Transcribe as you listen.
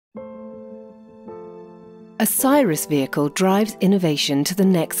A Sirus vehicle drives innovation to the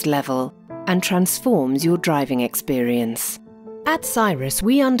next level and transforms your driving experience. At Sirus,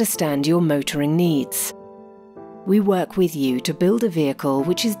 we understand your motoring needs. We work with you to build a vehicle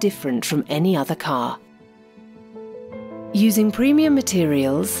which is different from any other car. Using premium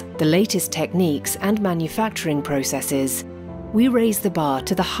materials, the latest techniques and manufacturing processes, we raise the bar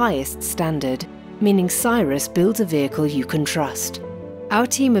to the highest standard, meaning Sirus builds a vehicle you can trust. Our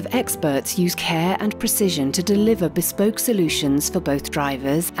team of experts use care and precision to deliver bespoke solutions for both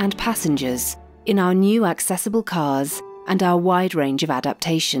drivers and passengers in our new accessible cars and our wide range of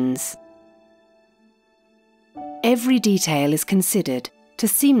adaptations. Every detail is considered to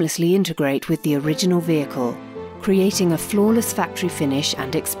seamlessly integrate with the original vehicle, creating a flawless factory finish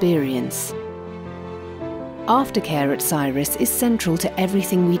and experience. Aftercare at Sirus is central to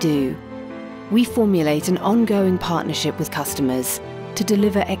everything we do. We formulate an ongoing partnership with customers to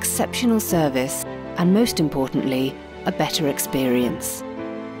deliver exceptional service and, most importantly, a better experience.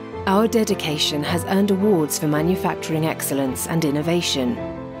 Our dedication has earned awards for manufacturing excellence and innovation,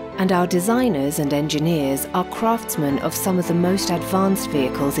 and our designers and engineers are craftsmen of some of the most advanced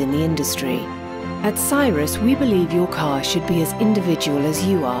vehicles in the industry. At Sirus, we believe your car should be as individual as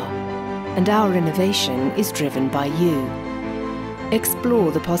you are, and our innovation is driven by you.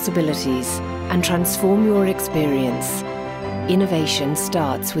 Explore the possibilities and transform your experience. Innovation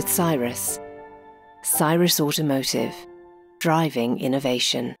starts with Sirus. Sirus Automotive. Driving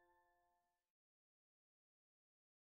innovation.